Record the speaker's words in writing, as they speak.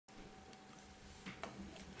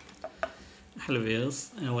Hello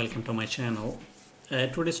viewers, welcome to my channel.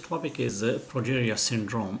 Today's topic is Progeria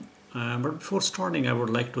Syndrome. But before starting, I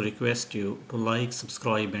would like to request you to like,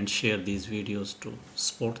 subscribe and share these videos to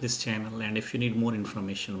support this channel. And if you need more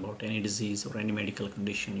information about any disease or any medical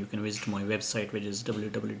condition, you can visit my website, which is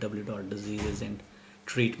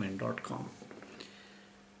www.diseasesandtreatment.com.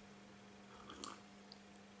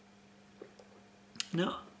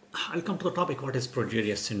 Now, I'll come to the topic, what is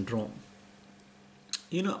Progeria Syndrome?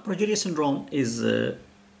 Progeria syndrome is the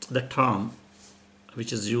term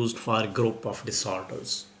which is used for a group of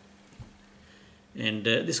disorders. And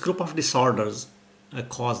this group of disorders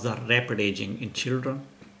cause the rapid aging in children.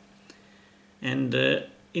 And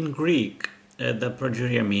in Greek, the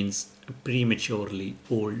progeria means prematurely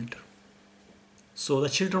old. So the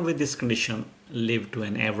children with this condition live to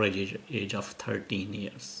an average age of 13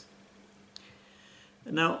 years.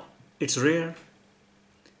 Now, it's rare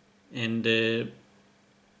and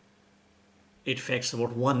it affects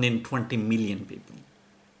about 1 in 20 million people,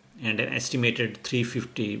 and an estimated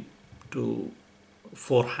 350 to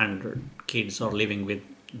 400 kids are living with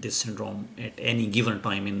this syndrome at any given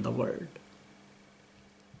time in the world.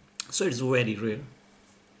 So it's very rare.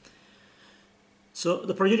 So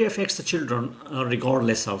the progeria affects the children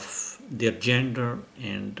regardless of their gender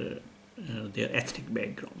and their ethnic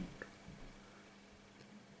background.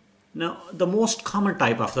 Now, the most common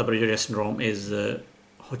type of the progeria syndrome is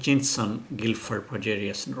Hutchinson-Gilford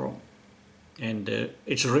progeria syndrome, and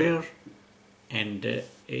it's rare and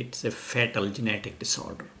it's a fatal genetic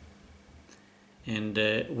disorder. And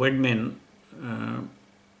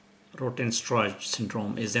Wiedemann-Rautenstrauch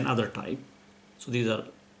syndrome is another type. So these are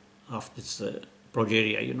of this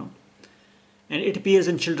progeria, and it appears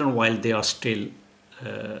in children while they are still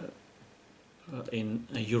in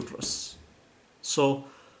a uterus. So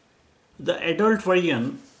the adult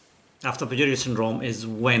version of the Progeria syndrome is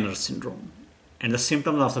Weiner syndrome, and the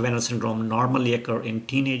symptoms of the Weiner syndrome normally occur in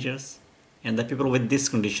teenagers, and the people with this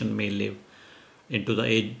condition may live into the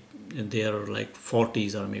age in their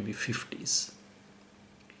 40s or maybe 50s.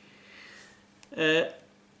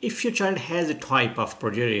 If your child has a type of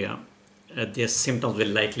progeria, their symptoms will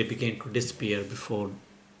likely begin to disappear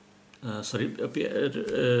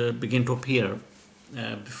begin to appear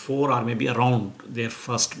before or maybe around their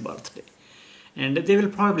first birthday. And they will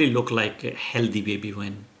probably look like a healthy baby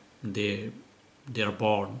when they are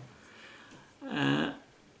born.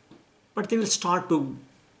 But they will start to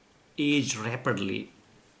age rapidly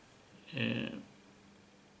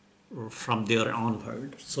from there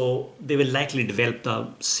onward. So they will likely develop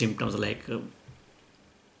the symptoms like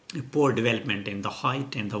poor development in the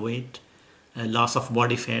height and the weight, loss of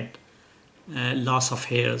body fat, loss of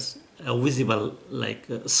hairs, visible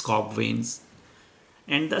scalp veins,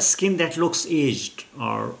 and the skin that looks aged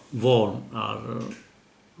or worn, or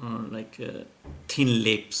thin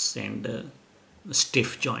lips and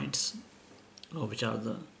stiff joints, which are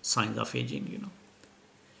the signs of aging.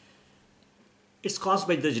 It's caused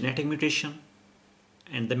by the genetic mutation,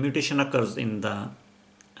 and the mutation occurs in the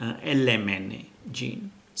LMNA gene.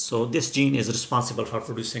 So this gene is responsible for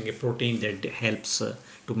producing a protein that helps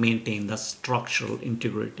to maintain the structural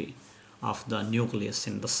integrity of the nucleus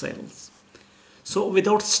in the cells. So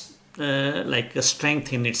without a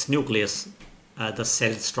strength in its nucleus, the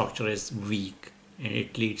cell structure is weak, and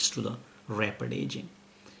it leads to the rapid aging.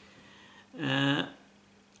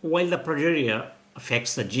 While the progeria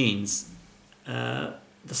affects the genes, the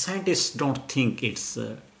scientists don't think it's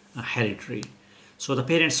hereditary. So the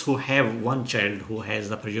parents who have one child who has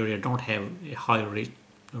the progeria don't have a high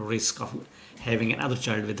risk of having another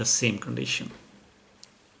child with the same condition.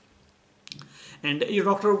 And your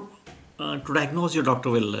doctor, to diagnose, your doctor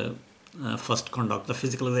will first conduct the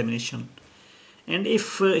physical examination, and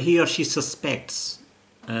if he or she suspects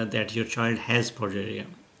that your child has progeria,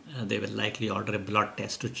 they will likely order a blood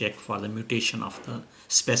test to check for the mutation of the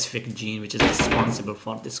specific gene which is responsible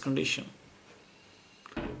for this condition.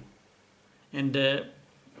 And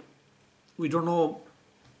we don't know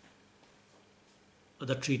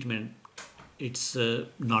the treatment. It's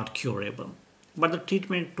not curable, but the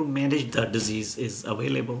treatment to manage the disease is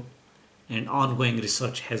available, and ongoing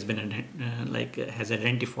research has been has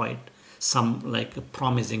identified some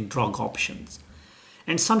promising drug options.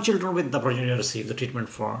 And some children with the progeria receive the treatment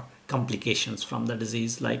for complications from the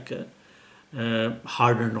disease, like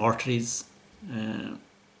hardened arteries.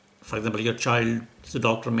 For example, your child, the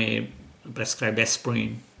doctor may prescribe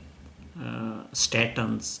aspirin,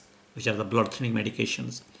 statins, which are the blood thinning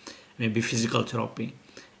medications, maybe physical therapy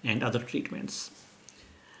and other treatments.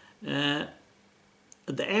 The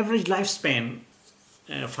average lifespan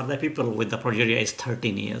for the people with the progeria is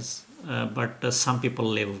 13 years, but some people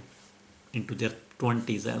live into their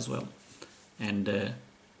 20s as well, and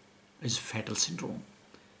it's fatal syndrome.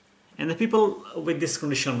 And the people with this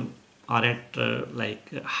condition are at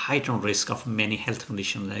heightened risk of many health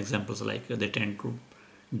conditions. Examples like they tend to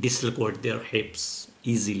dislocate their hips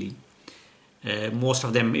easily. Most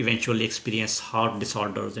of them eventually experience heart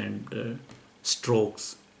disorders and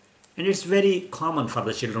strokes. And it's very common for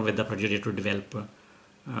the children with the progeria to develop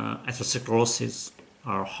atherosclerosis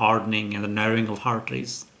or hardening and the narrowing of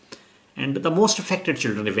arteries. And the most affected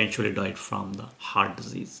children eventually died from the heart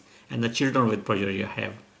disease. And the children with progeria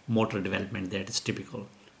have motor development that is typical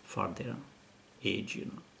for their age,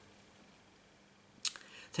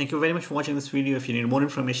 Thank you very much for watching this video. If you need more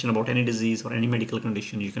information about any disease or any medical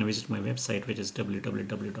condition, you can visit my website, which is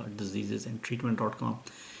www.diseasesandtreatment.com.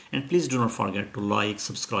 And please do not forget to like,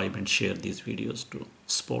 subscribe, and share these videos to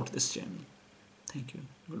support this channel. Thank you.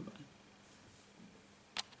 Goodbye.